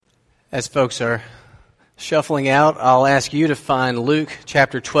As folks are shuffling out, I'll ask you to find Luke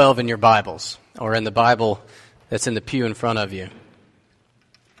chapter 12 in your Bibles, or in the Bible that's in the pew in front of you.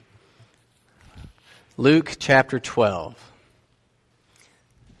 Luke chapter 12.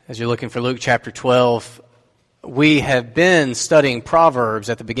 As you're looking for Luke chapter 12, we have been studying Proverbs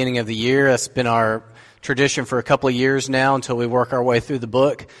at the beginning of the year. That's been our tradition for a couple of years now until we work our way through the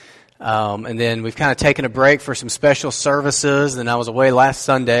book. And then we've kind of taken a break for some special services, and I was away last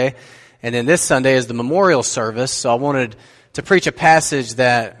Sunday. And then this Sunday is the memorial service, so I wanted to preach a passage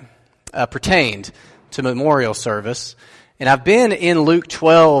that pertained to memorial service. And I've been in Luke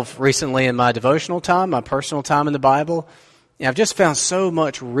 12 recently in my devotional time, my personal time in the Bible, and I've just found so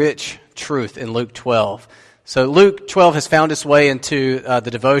much rich truth in Luke 12. So Luke 12 has found its way into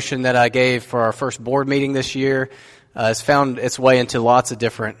the devotion that I gave for our first board meeting this year. It's found its way into lots of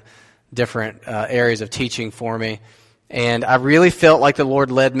different areas of teaching for me. And I really felt like the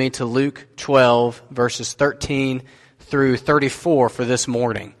Lord led me to Luke 12, verses 13 through 34 for this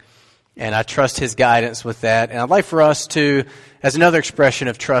morning. And I trust His guidance with that. And I'd like for us to, as another expression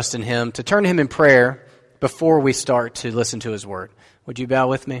of trust in Him, to turn to Him in prayer before we start to listen to His Word. Would you bow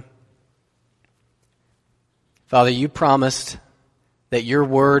with me? Father, you promised that your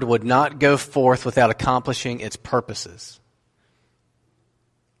Word would not go forth without accomplishing its purposes.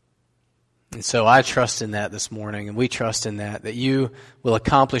 And so I trust in that this morning, and we trust in that you will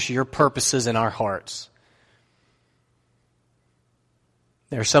accomplish your purposes in our hearts.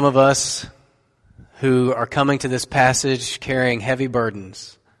 There are some of us who are coming to this passage carrying heavy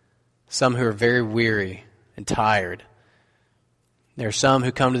burdens, some who are very weary and tired. There are some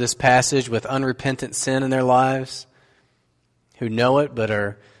who come to this passage with unrepentant sin in their lives, who know it but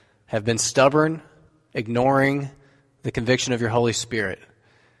have been stubborn, ignoring the conviction of your Holy Spirit.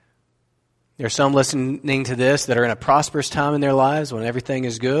 There are some listening to this that are in a prosperous time in their lives when everything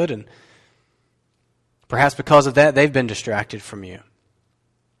is good, and perhaps because of that, they've been distracted from you.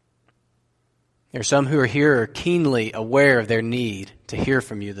 There are some who are here are keenly aware of their need to hear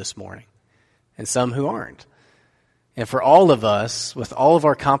from you this morning, and some who aren't. And for all of us, with all of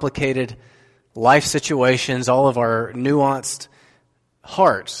our complicated life situations, all of our nuanced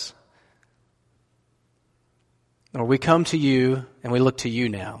hearts, Lord, we come to you and we look to you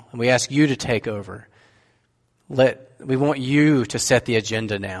now, and we ask you to take over. We want you to set the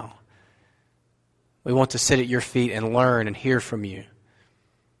agenda now. We want to sit at your feet and learn and hear from you.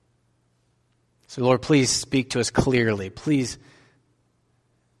 So, Lord, please speak to us clearly. Please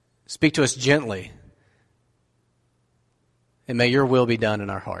speak to us gently. And may your will be done in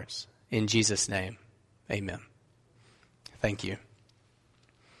our hearts. In Jesus' name, amen. Thank you.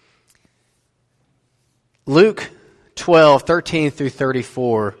 Luke 12, 13 through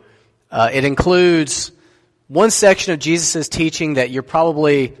 34, it includes one section of Jesus' teaching that you're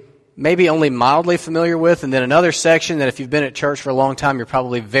probably maybe only mildly familiar with, and then another section that if you've been at church for a long time, you're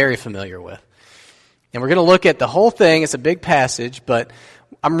probably very familiar with. And we're going to look at the whole thing. It's a big passage, but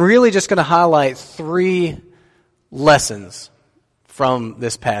I'm really just going to highlight 3 lessons from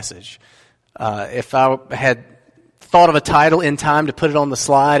this passage. If I had thought of a title in time to put it on the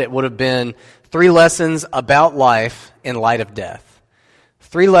slide, it would have been 3 lessons about life in light of death.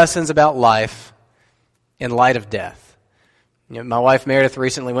 3 lessons about life in light of death. You know, my wife Meredith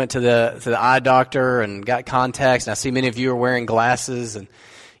recently went to the eye doctor and got contacts, and I see many of you are wearing glasses, and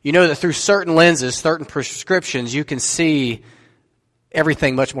you know that through certain lenses, certain prescriptions, you can see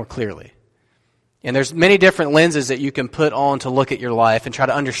everything much more clearly. And there's many different lenses that you can put on to look at your life and try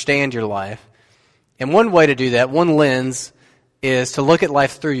to understand your life. And one way to do that, one lens, is to look at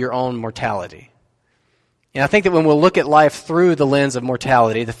life through your own mortality. And I think that when we'll look at life through the lens of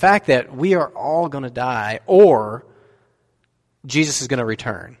mortality, the fact that we are all going to die or Jesus is going to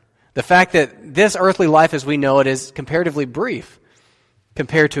return, the fact that this earthly life as we know it is comparatively brief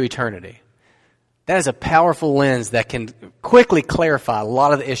compared to eternity, that is a powerful lens that can quickly clarify a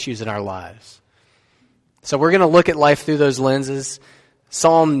lot of the issues in our lives. So we're going to look at life through those lenses.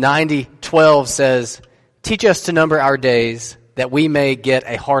 Psalm 90:12 says, "Teach us to number our days, that we may get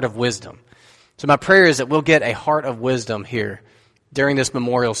a heart of wisdom." So my prayer is that we'll get a heart of wisdom here during this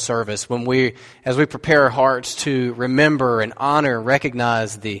memorial service as we prepare our hearts to remember and honor and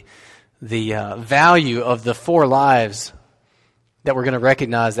recognize the value of the 4 lives that we're going to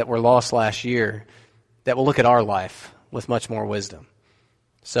recognize that were lost last year, that will look at our life with much more wisdom.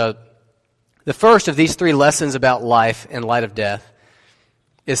 So the first of these 3 lessons about life in light of death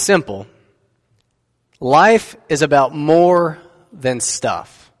is simple. Life is about more than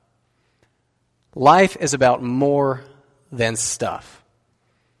stuff. Life is about more than stuff.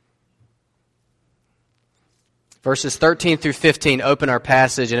 Verses 13 through 15 open our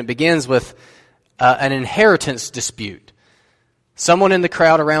passage, and it begins with an inheritance dispute. Someone in the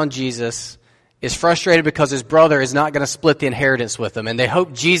crowd around Jesus is frustrated because his brother is not going to split the inheritance with him, and they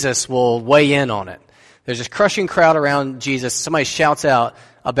hope Jesus will weigh in on it. There's this crushing crowd around Jesus. Somebody shouts out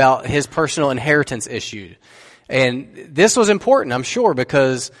about his personal inheritance issue. And this was important, I'm sure,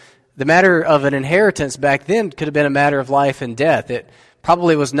 because the matter of an inheritance back then could have been a matter of life and death. It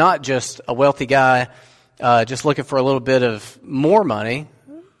probably was not just a wealthy guy just looking for a little bit of more money.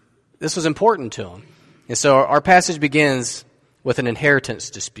 This was important to him. And so our passage begins with an inheritance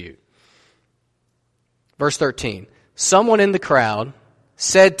dispute. Verse 13, someone in the crowd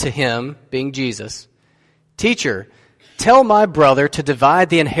said to him, being Jesus, "Teacher, tell my brother to divide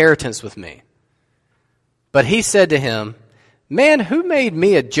the inheritance with me." But he said to him, "Man, who made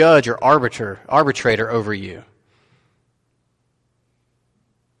me a judge or arbitrator over you?"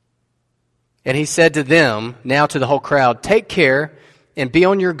 And he said to them, now to the whole crowd, "Take care and be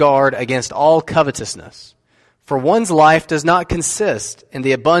on your guard against all covetousness, for one's life does not consist in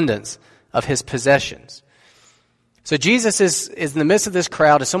the abundance of his possessions." So Jesus is in the midst of this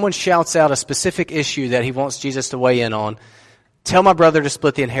crowd, and someone shouts out a specific issue that he wants Jesus to weigh in on. "Tell my brother to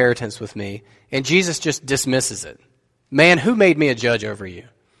split the inheritance with me." And Jesus just dismisses it. "Man, who made me a judge over you?"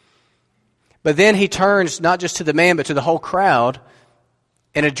 But then he turns not just to the man, but to the whole crowd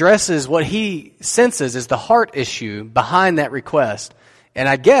and addresses what he senses is the heart issue behind that request. And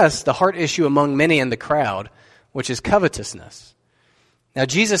I guess the heart issue among many in the crowd, which is covetousness. Now,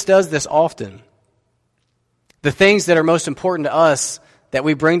 Jesus does this often. The things that are most important to us that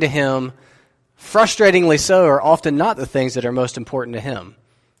we bring to him, frustratingly so, are often not the things that are most important to him.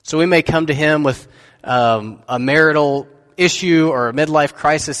 So we may come to him with a marital issue or a midlife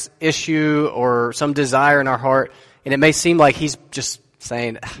crisis issue or some desire in our heart, and it may seem like he's just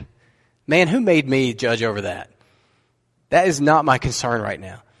saying, "Man, who made me judge over that? That is not my concern right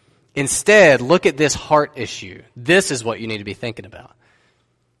now." Instead, look at this heart issue. This is what you need to be thinking about.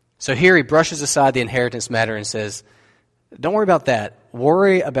 So here he brushes aside the inheritance matter and says, don't worry about that.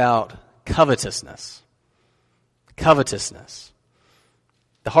 Worry about covetousness. Covetousness.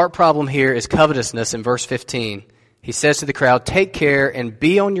 The heart problem here is covetousness in verse 15. He says to the crowd, "Take care and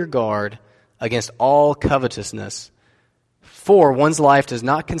be on your guard against all covetousness, for one's life does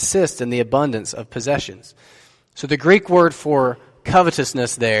not consist in the abundance of possessions." So the Greek word for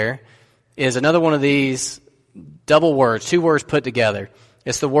covetousness there is another one of these double words, two words put together.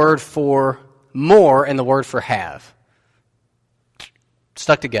 It's the word for more and the word for have.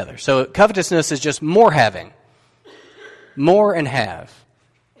 Stuck together. So covetousness is just more having. More and have.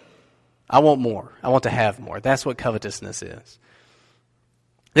 I want more. I want to have more. That's what covetousness is.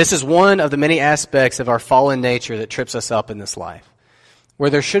 This is one of the many aspects of our fallen nature that trips us up in this life. Where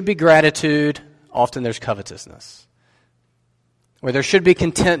there should be gratitude, often there's covetousness. Where there should be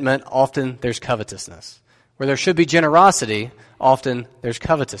contentment, often there's covetousness. Where there should be generosity, often there's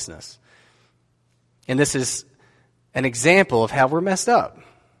covetousness. And this is an example of how we're messed up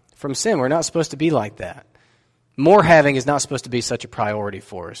from sin. We're not supposed to be like that. More having is not supposed to be such a priority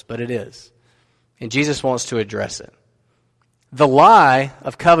for us, but it is. And Jesus wants to address it. The lie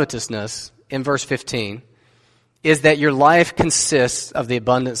of covetousness in verse 15 is that your life consists of the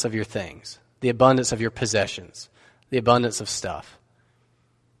abundance of your things, the abundance of your possessions, the abundance of stuff.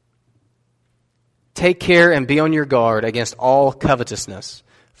 Take care and be on your guard against all covetousness,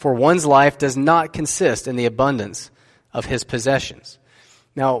 for one's life does not consist in the abundance of his possessions.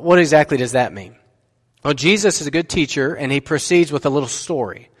 Now, what exactly does that mean? Well, Jesus is a good teacher, and he proceeds with a little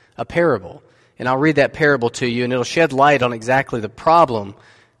story, a parable. And I'll read that parable to you, and it'll shed light on exactly the problem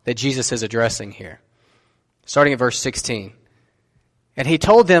that Jesus is addressing here. Starting at verse 16. "And he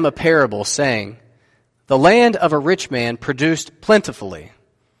told them a parable, saying, The land of a rich man produced plentifully.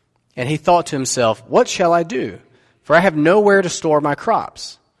 And he thought to himself, What shall I do? For I have nowhere to store my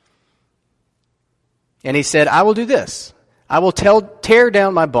crops. And he said, I will do this. I will tear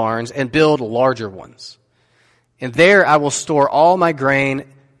down my barns and build larger ones. And there I will store all my grain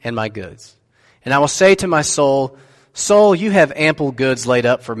and my goods. And I will say to my soul, Soul, you have ample goods laid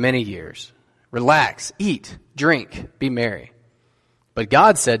up for many years. Relax, eat, drink, be merry. But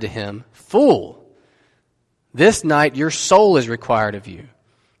God said to him, Fool, this night your soul is required of you.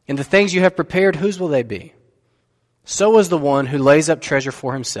 And the things you have prepared, whose will they be? So is the one who lays up treasure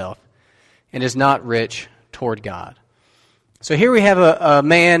for himself and is not rich toward God." So here we have a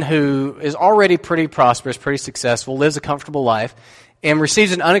man who is already pretty prosperous, pretty successful, lives a comfortable life, and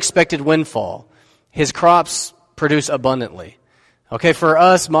receives an unexpected windfall. His crops produce abundantly. Okay, for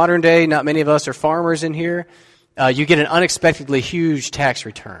us, modern day, not many of us are farmers in here. You get an unexpectedly huge tax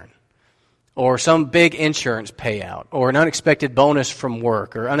return. or some big insurance payout, or an unexpected bonus from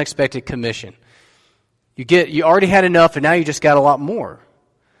work, or unexpected commission. You already had enough, and now you just got a lot more.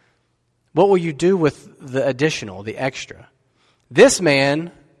 What will you do with the additional, the extra? This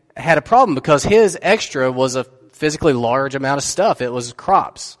man had a problem because his extra was a physically large amount of stuff. It was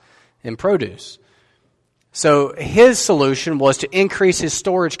crops and produce. So his solution was to increase his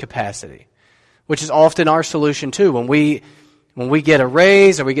storage capacity, which is often our solution too. When we get a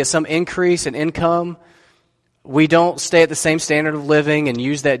raise or we get some increase in income, we don't stay at the same standard of living and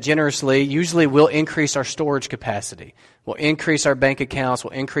use that generously. Usually we'll increase our storage capacity. We'll increase our bank accounts.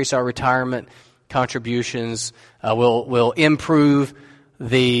 We'll increase our retirement contributions. We'll improve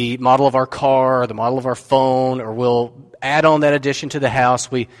the model of our car or the model of our phone, or we'll add on that addition to the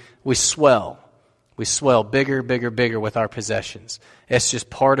house. We swell. We swell bigger, bigger, bigger with our possessions. It's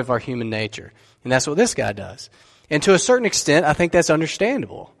just part of our human nature. And that's what this guy does. And to a certain extent, I think that's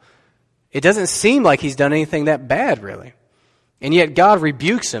understandable. It doesn't seem like he's done anything that bad, really. And yet God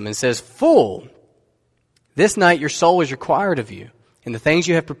rebukes him and says, "Fool, this night your soul is required of you, and the things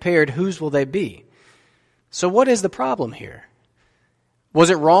you have prepared, whose will they be?" So what is the problem here? Was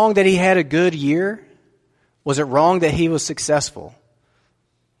it wrong that he had a good year? Was it wrong that he was successful?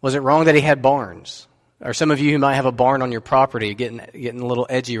 Was it wrong that he had barns? Or some of you who might have a barn on your property getting a little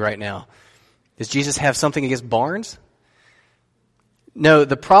edgy right now. Does Jesus have something against barns? No,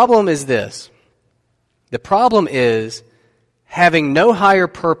 the problem is this. The problem is having no higher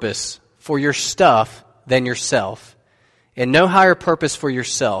purpose for your stuff than yourself, and no higher purpose for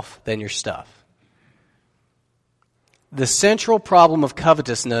yourself than your stuff. The central problem of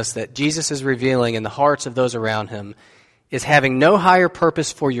covetousness that Jesus is revealing in the hearts of those around him is having no higher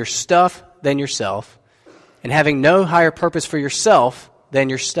purpose for your stuff than yourself, and having no higher purpose for yourself than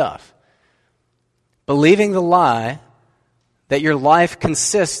your stuff. Believing the lie that your life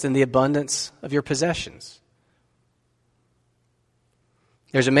consists in the abundance of your possessions.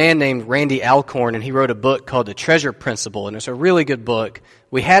 There's a man named Randy Alcorn, and he wrote a book called The Treasure Principle, and it's a really good book.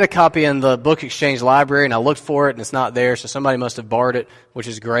 We had a copy in the Book Exchange library, and I looked for it, and it's not there, so somebody must have borrowed it, which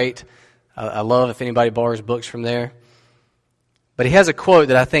is great. I love if anybody borrows books from there. But he has a quote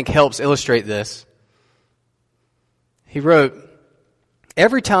that I think helps illustrate this. He wrote,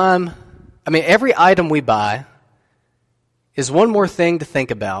 every item we buy is one more thing to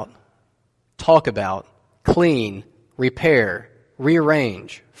think about, talk about, clean, repair,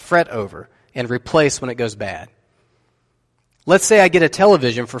 rearrange, fret over, and replace when it goes bad. Let's say I get a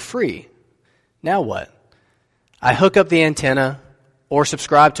television for free. Now what? I hook up the antenna or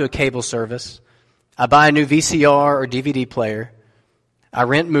subscribe to a cable service. I buy a new VCR or DVD player. I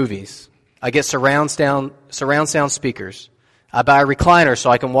rent movies. I get surround sound speakers. I buy a recliner so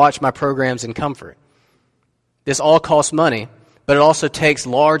I can watch my programs in comfort. This all costs money, but it also takes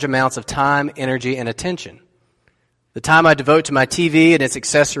large amounts of time, energy, and attention. The time I devote to my TV and its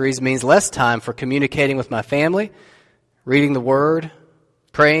accessories means less time for communicating with my family, reading the Word,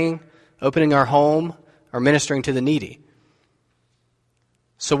 praying, opening our home, or ministering to the needy.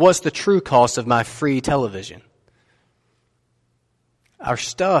 So what's the true cost of my free television? Our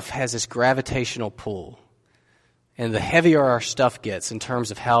stuff has this gravitational pull. And the heavier our stuff gets in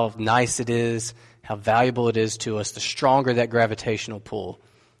terms of how nice it is, how valuable it is to us, the stronger that gravitational pull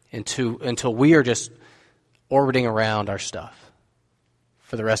until we are just orbiting around our stuff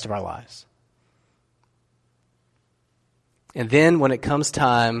for the rest of our lives. And then when it comes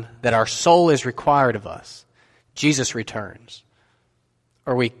time that our soul is required of us, Jesus returns,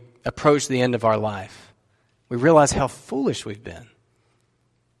 or we approach the end of our life, we realize how foolish we've been.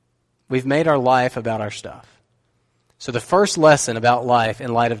 We've made our life about our stuff. So the first lesson about life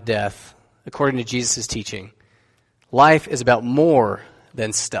in light of death, according to Jesus' teaching, life is about more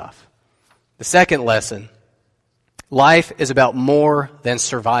than stuff. The second lesson, life is about more than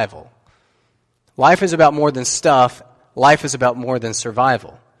survival. Life is about more than stuff. Life is about more than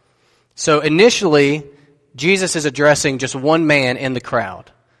survival. So initially, Jesus is addressing just one man in the crowd.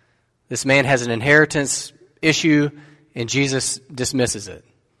 This man has an inheritance issue, and Jesus dismisses it.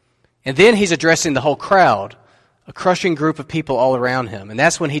 And then he's addressing the whole crowd, a crushing group of people all around him. And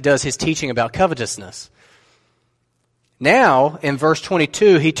that's when he does his teaching about covetousness. Now, in verse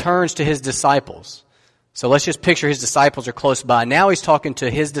 22, he turns to his disciples. So let's just picture his disciples are close by. Now he's talking to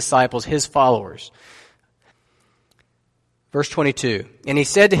his disciples, his followers. Verse 22, and he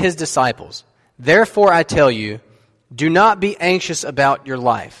said to his disciples, "Therefore I tell you, do not be anxious about your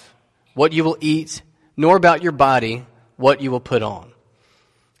life, what you will eat, nor about your body, what you will put on."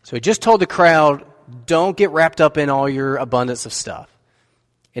 So he just told the crowd, don't get wrapped up in all your abundance of stuff.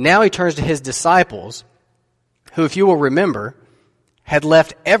 And now he turns to his disciples, who, if you will remember, had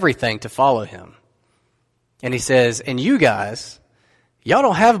left everything to follow him. And he says, and you guys, y'all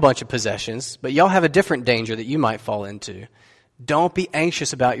don't have a bunch of possessions, but y'all have a different danger that you might fall into. Don't be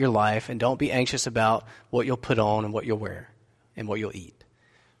anxious about your life, and don't be anxious about what you'll put on and what you'll wear and what you'll eat.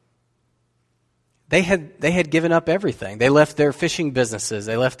 They had given up everything. They left their fishing businesses.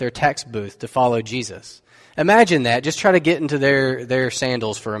 They left their tax booth to follow Jesus. Imagine that. Just try to get into their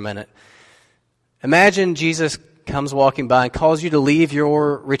sandals for a minute. Imagine Jesus comes walking by and calls you to leave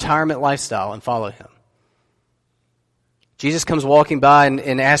your retirement lifestyle and follow him. Jesus comes walking by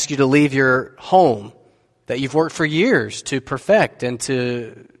and asks you to leave your home that you've worked for years to perfect and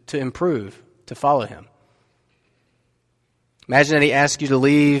to improve, to follow him. Imagine that he asks you to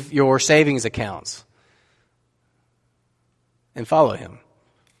leave your savings accounts and follow him.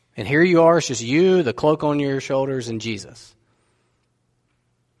 And here you are, it's just you, the cloak on your shoulders, and Jesus.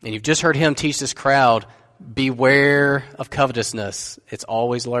 And you've just heard him teach this crowd, beware of covetousness. It's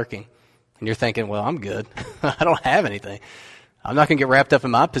always lurking. And you're thinking, well, I'm good. I don't have anything. I'm not going to get wrapped up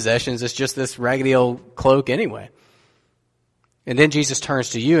in my possessions. It's just this raggedy old cloak anyway. And then Jesus turns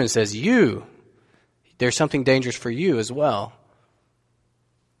to you and says, there's something dangerous for you as well.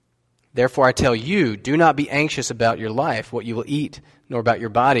 Therefore I tell you, do not be anxious about your life, what you will eat, nor about your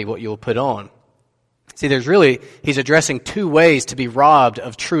body, what you will put on. See, he's addressing two ways to be robbed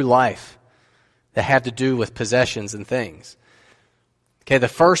of true life that have to do with possessions and things. Okay, the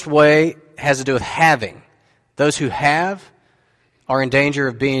first way has to do with having. Those who have are in danger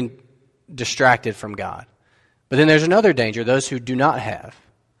of being distracted from God. But then there's another danger, those who do not have.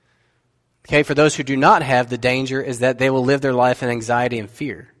 Okay, for those who do not have, the danger is that they will live their life in anxiety and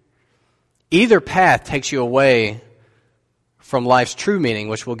fear. Either path takes you away from life's true meaning,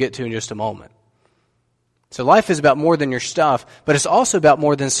 which we'll get to in just a moment. So life is about more than your stuff, but it's also about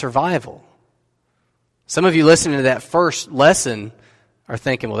more than survival. Some of you listening to that first lesson are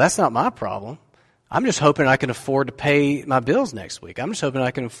thinking, well, that's not my problem. I'm just hoping I can afford to pay my bills next week. I'm just hoping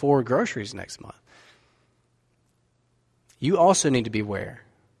I can afford groceries next month. You also need to be aware.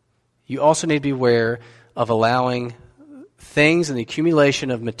 You also need to be aware of allowing things and the accumulation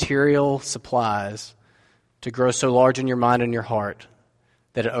of material supplies to grow so large in your mind and your heart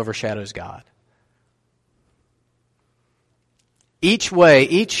that it overshadows God. Each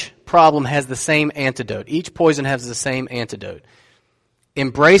problem has the same antidote. Each poison has the same antidote.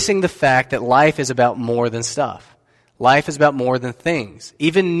 Embracing the fact that life is about more than stuff. Life is about more than things.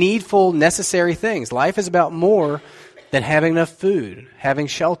 Even needful, necessary things. Life is about more than having enough food, having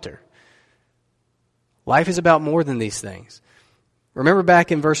shelter. Life is about more than these things. Remember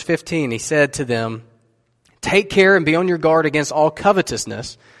back in verse 15, he said to them, take care and be on your guard against all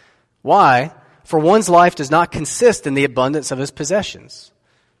covetousness. Why? For one's life does not consist in the abundance of his possessions.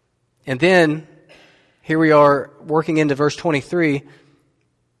 And then, here we are working into verse 23.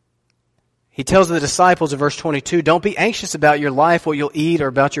 He tells the disciples in verse 22, don't be anxious about your life, what you'll eat, or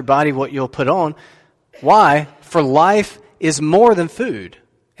about your body, what you'll put on. Why? For life is more than food,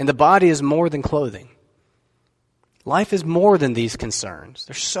 and the body is more than clothing. Life is more than these concerns.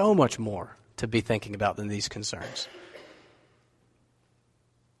 There's so much more to be thinking about than these concerns.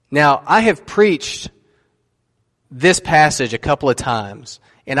 Now, I have preached this passage a couple of times,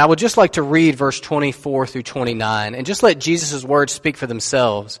 and I would just like to read verse 24 through 29 and just let Jesus' words speak for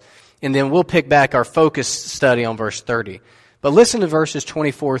themselves, and then we'll pick back our focus study on verse 30. But listen to verses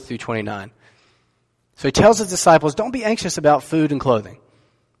 24 through 29. So he tells his disciples, don't be anxious about food and clothing.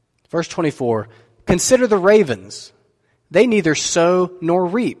 Verse 24, consider the ravens. They neither sow nor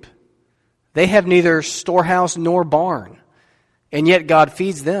reap. They have neither storehouse nor barn, and yet God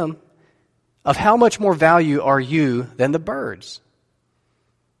feeds them. Of how much more value are you than the birds?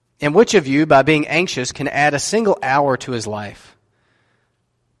 And which of you, by being anxious, can add a single hour to his life?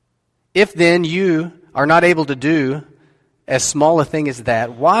 If then you are not able to do as small a thing as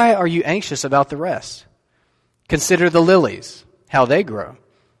that, why are you anxious about the rest? Consider the lilies, how they grow.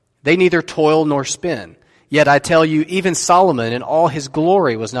 They neither toil nor spin. Yet I tell you, even Solomon in all his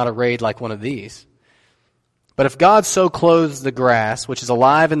glory was not arrayed like one of these. But if God so clothes the grass, which is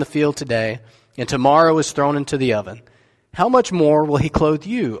alive in the field today, and tomorrow is thrown into the oven, how much more will he clothe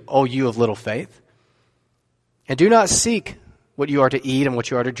you, O you of little faith? And do not seek what you are to eat and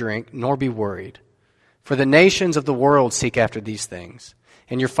what you are to drink, nor be worried. For the nations of the world seek after these things,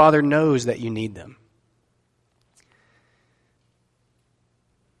 and your Father knows that you need them.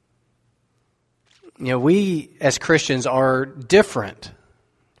 You know, we as Christians are different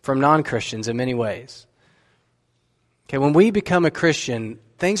from non-Christians in many ways. Okay, when we become a Christian,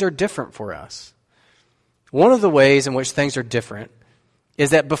 things are different for us. One of the ways in which things are different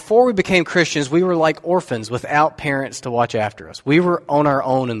is that before we became Christians, we were like orphans without parents to watch after us. We were on our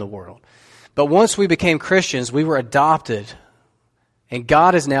own in the world. But once we became Christians, we were adopted, and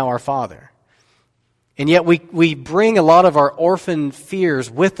God is now our Father. And yet we bring a lot of our orphan fears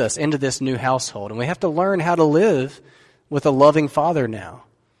with us into this new household, and we have to learn how to live with a loving Father now.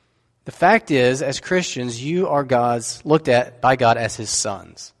 The fact is, as Christians, you are looked at by God as His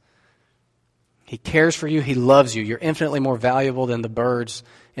sons. He cares for you. He loves you. You're infinitely more valuable than the birds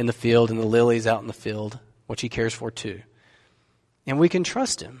in the field and the lilies out in the field, which He cares for too. And we can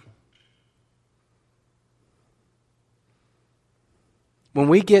trust Him. When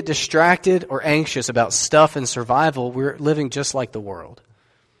we get distracted or anxious about stuff and survival, we're living just like the world.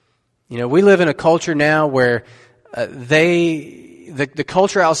 We live in a culture now where the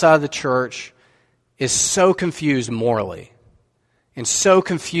culture outside of the church is so confused morally and so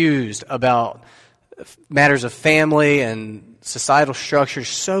confused about matters of family and societal structure,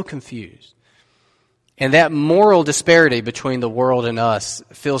 so confused. And that moral disparity between the world and us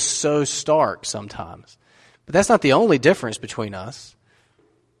feels so stark sometimes. But that's not the only difference between us.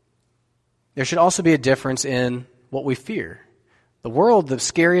 There should also be a difference in what we fear. The world, the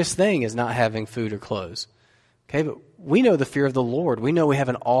scariest thing is not having food or clothes. Okay, but we know the fear of the Lord. We know we have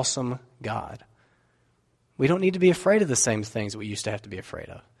an awesome God. We don't need to be afraid of the same things that we used to have to be afraid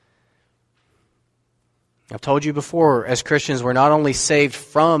of. I've told you before, as Christians, we're not only saved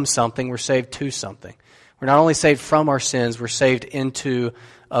from something, we're saved to something. We're not only saved from our sins, we're saved into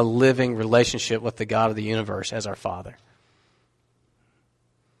a living relationship with the God of the universe as our Father.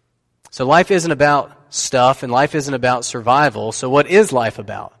 So life isn't about stuff, and life isn't about survival. So what is life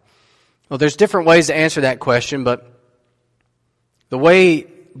about? Well, there's different ways to answer that question, but the way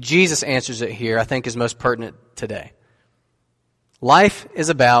Jesus answers it here, I think, is most pertinent today. Life is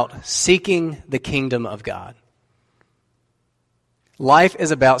about seeking the kingdom of God. Life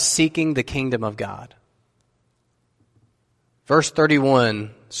is about seeking the kingdom of God. Verse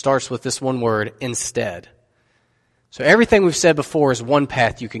 31 starts with this one word, instead. So everything we've said before is one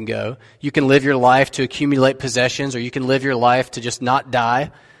path you can go. You can live your life to accumulate possessions, or you can live your life to just not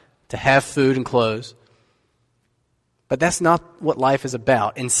die, to have food and clothes. But that's not what life is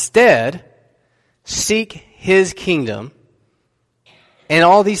about. Instead, seek His kingdom, and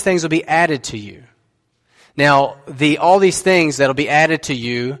all these things will be added to you. Now, all these things that will be added to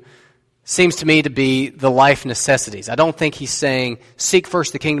you seems to me to be the life necessities. I don't think He's saying, seek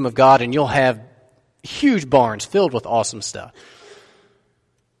first the kingdom of God and you'll have huge barns filled with awesome stuff.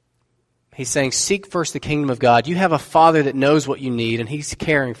 He's saying, seek first the kingdom of God. You have a Father that knows what you need, and He's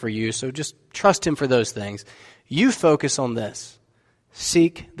caring for you, so just trust Him for those things. You focus on this.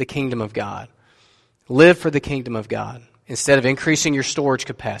 Seek the kingdom of God. Live for the kingdom of God instead of increasing your storage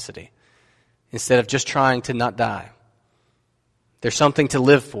capacity, instead of just trying to not die. There's something to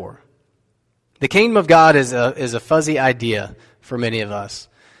live for. The kingdom of God is a fuzzy idea for many of us.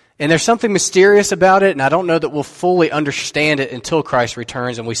 And there's something mysterious about it, and I don't know that we'll fully understand it until Christ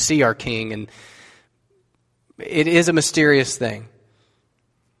returns and we see our King. And it is a mysterious thing.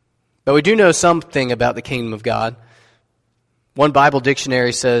 But we do know something about the kingdom of God. One Bible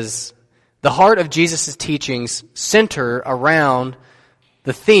dictionary says, the heart of Jesus' teachings center around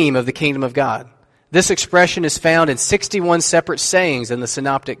the theme of the kingdom of God. This expression is found in 61 separate sayings in the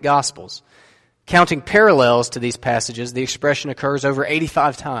Synoptic Gospels. Counting parallels to these passages, the expression occurs over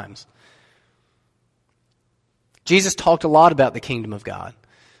 85 times. Jesus talked a lot about the kingdom of God.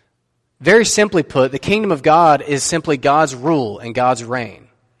 Very simply put, the kingdom of God is simply God's rule and God's reign.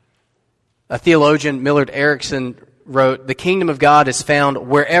 A theologian, Millard Erickson, wrote, the kingdom of God is found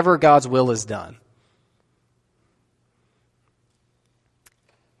wherever God's will is done.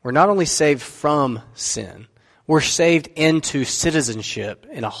 We're not only saved from sin, we're saved into citizenship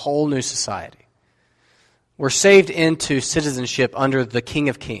in a whole new society. We're saved into citizenship under the King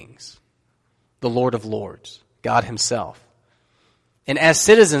of Kings, the Lord of Lords, God Himself. And as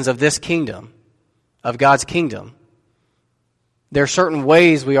citizens of this kingdom, of God's kingdom, there are certain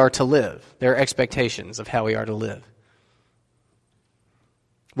ways we are to live. There are expectations of how we are to live.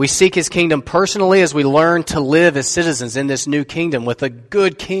 We seek His kingdom personally as we learn to live as citizens in this new kingdom with a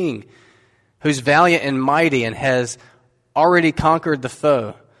good king who's valiant and mighty and has already conquered the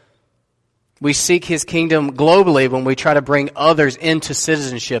foe. We seek His kingdom globally when we try to bring others into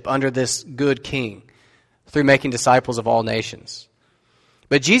citizenship under this good king through making disciples of all nations.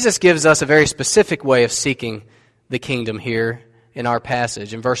 But Jesus gives us a very specific way of seeking the kingdom here in our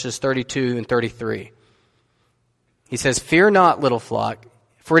passage in verses 32 and 33. He says, fear not, little flock,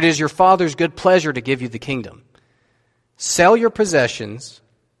 for it is your Father's good pleasure to give you the kingdom. Sell your possessions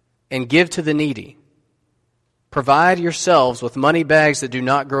and give to the needy. Provide yourselves with money bags that do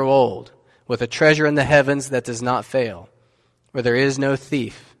not grow old, with a treasure in the heavens that does not fail, where there is no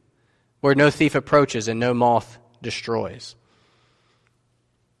thief, where no thief approaches and no moth destroys.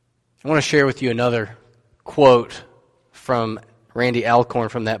 I want to share with you another quote from Randy Alcorn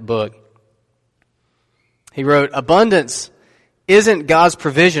from that book. He wrote, "Abundance isn't God's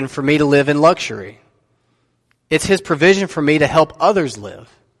provision for me to live in luxury. It's His provision for me to help others live.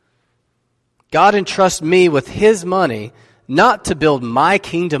 God entrusts me with His money not to build my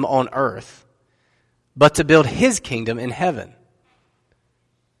kingdom on earth, but to build His kingdom in heaven.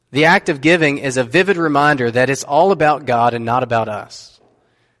 The act of giving is a vivid reminder that it's all about God and not about us.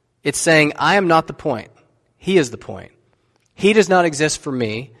 It's saying, I am not the point. He is the point. He does not exist for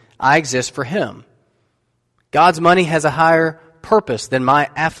me. I exist for Him. God's money has a higher purpose than my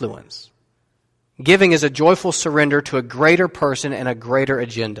affluence. Giving is a joyful surrender to a greater person and a greater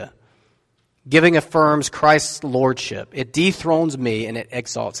agenda. Giving affirms Christ's lordship. It dethrones me and it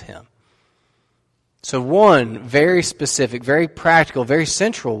exalts Him." So one very specific, very practical, very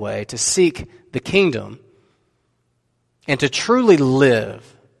central way to seek the kingdom and to truly live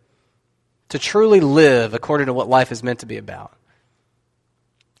according to what life is meant to be about,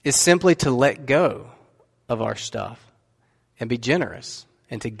 is simply to let go of our stuff and be generous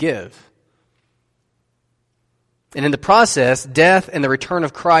and to give. And in the process, death and the return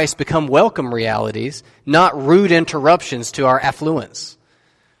of Christ become welcome realities, not rude interruptions to our affluence.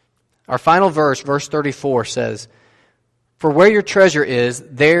 Our final verse, verse 34, says, "For where your treasure is,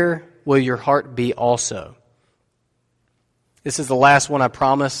 there will your heart be also." This is the last one, I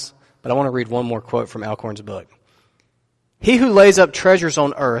promise, but I want to read one more quote from Alcorn's book. "He who lays up treasures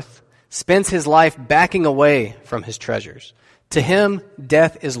on earth spends his life backing away from his treasures. To him,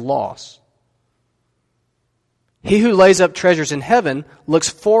 death is loss. He who lays up treasures in heaven looks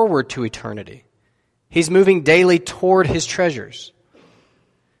forward to eternity. He's moving daily toward his treasures.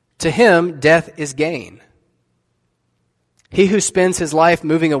 To him, death is gain. He who spends his life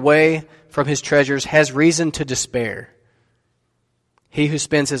moving away from his treasures has reason to despair. He who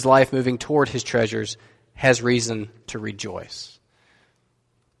spends his life moving toward his treasures has reason to rejoice."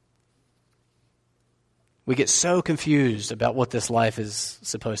 We get so confused about what this life is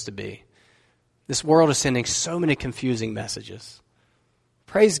supposed to be. This world is sending so many confusing messages.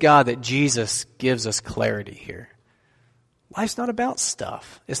 Praise God that Jesus gives us clarity here. Life's not about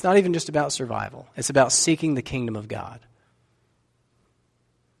stuff. It's not even just about survival. It's about seeking the kingdom of God.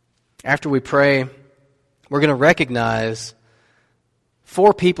 After we pray, we're going to recognize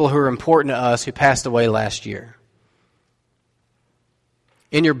 4 people who are important to us who passed away last year.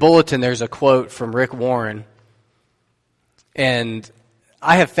 In your bulletin, there's a quote from Rick Warren, and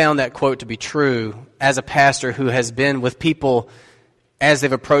I have found that quote to be true as a pastor who has been with people as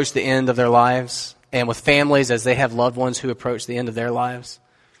they've approached the end of their lives and with families as they have loved ones who approach the end of their lives.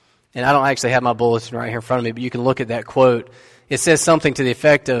 And I don't actually have my bulletin right here in front of me, but you can look at that quote. It says something to the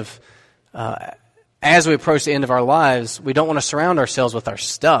effect of, as we approach the end of our lives, we don't want to surround ourselves with our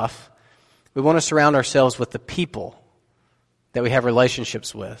stuff. We want to surround ourselves with the people that we have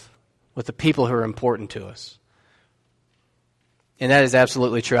relationships with the people who are important to us. And that is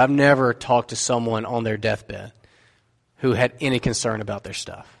absolutely true. I've never talked to someone on their deathbed who had any concern about their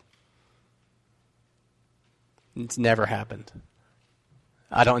stuff. It's never happened.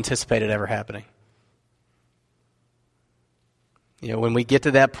 I don't anticipate it ever happening. You know, when we get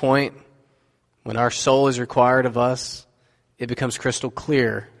to that point, when our soul is required of us, it becomes crystal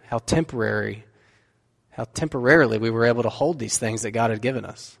clear how temporarily we were able to hold these things that God had given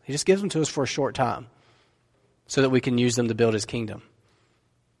us. He just gives them to us for a short time so that we can use them to build His kingdom.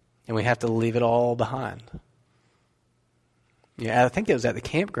 And we have to leave it all behind. Yeah, I think it was at the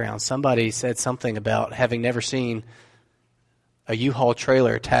campground. Somebody said something about having never seen a U-Haul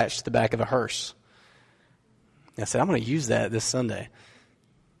trailer attached to the back of a hearse. And I said, I'm going to use that this Sunday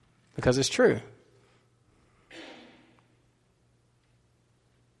because it's true.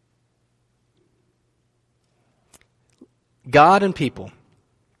 God and people,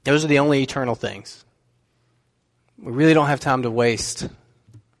 those are the only eternal things. We really don't have time to waste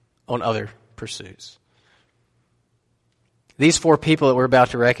on other pursuits. These 4 people that we're about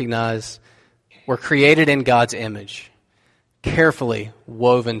to recognize were created in God's image, carefully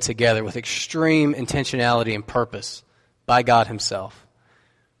woven together with extreme intentionality and purpose by God Himself.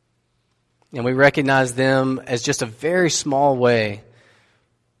 And we recognize them as just a very small way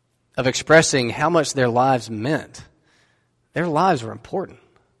of expressing how much their lives meant. Their lives were important,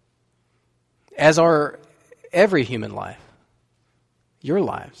 as are every human life, your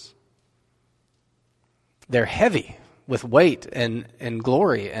lives. They're heavy with weight and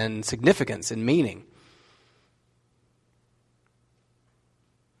glory and significance and meaning.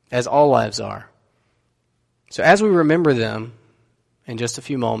 as all lives are. So as we remember them in just a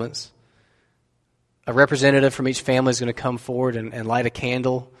few moments, a representative from each family is going to come forward and light a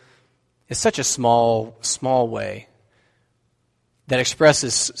candle. It's such a small way that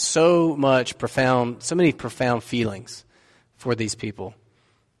expresses so many profound feelings for these people.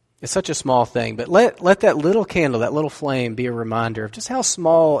 It's such a small thing, but let that little candle, that little flame, be a reminder of just how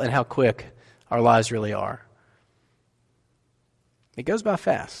small and how quick our lives really are. It goes by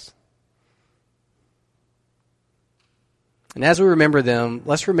fast. And as we remember them,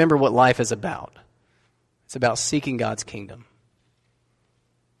 let's remember what life is about. It's about seeking God's kingdom.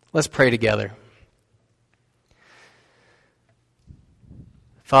 Let's pray together.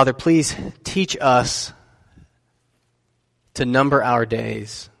 Father, please teach us to number our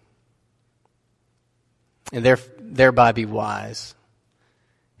days and thereby be wise.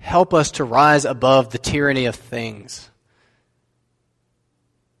 Help us to rise above the tyranny of things.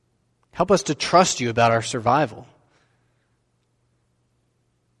 Help us to trust you about our survival.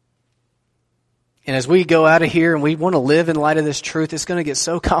 And as we go out of here and we want to live in light of this truth, it's going to get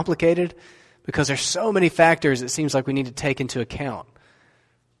so complicated because there's so many factors it seems like we need to take into account.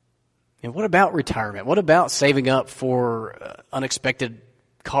 And what about retirement? What about saving up for unexpected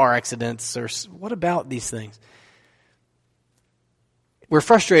car accidents? Or what about these things? We're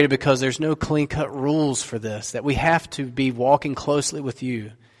frustrated because there's no clean-cut rules for this, that we have to be walking closely with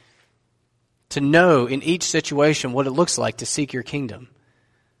you to know in each situation what it looks like to seek your kingdom.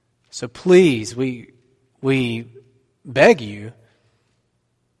 So please, we beg you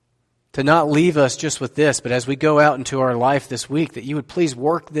to not leave us just with this, but as we go out into our life this week, that you would please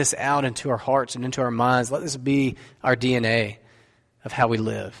work this out into our hearts and into our minds. Let this be our DNA of how we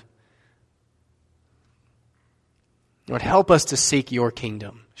live. Lord, help us to seek your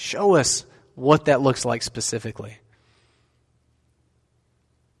kingdom. Show us what that looks like specifically.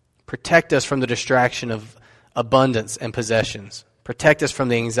 Protect us from the distraction of abundance and possessions. Protect us from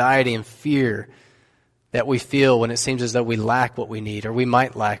the anxiety and fear that we feel when it seems as though we lack what we need or we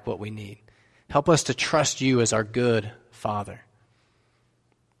might lack what we need. Help us to trust you as our good Father.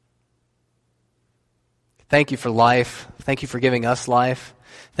 Thank you for life. Thank you for giving us life.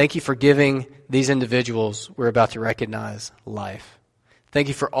 Thank you for giving these individuals we're about to recognize life. Thank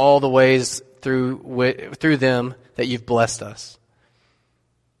you for all the ways through them that you've blessed us.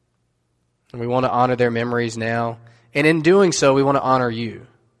 And we want to honor their memories now. And in doing so, we want to honor you.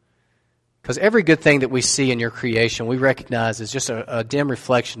 Because every good thing that we see in your creation, we recognize is just a dim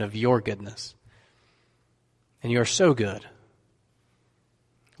reflection of your goodness. And you are so good.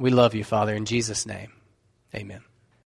 We love you, Father, in Jesus' name. Amen.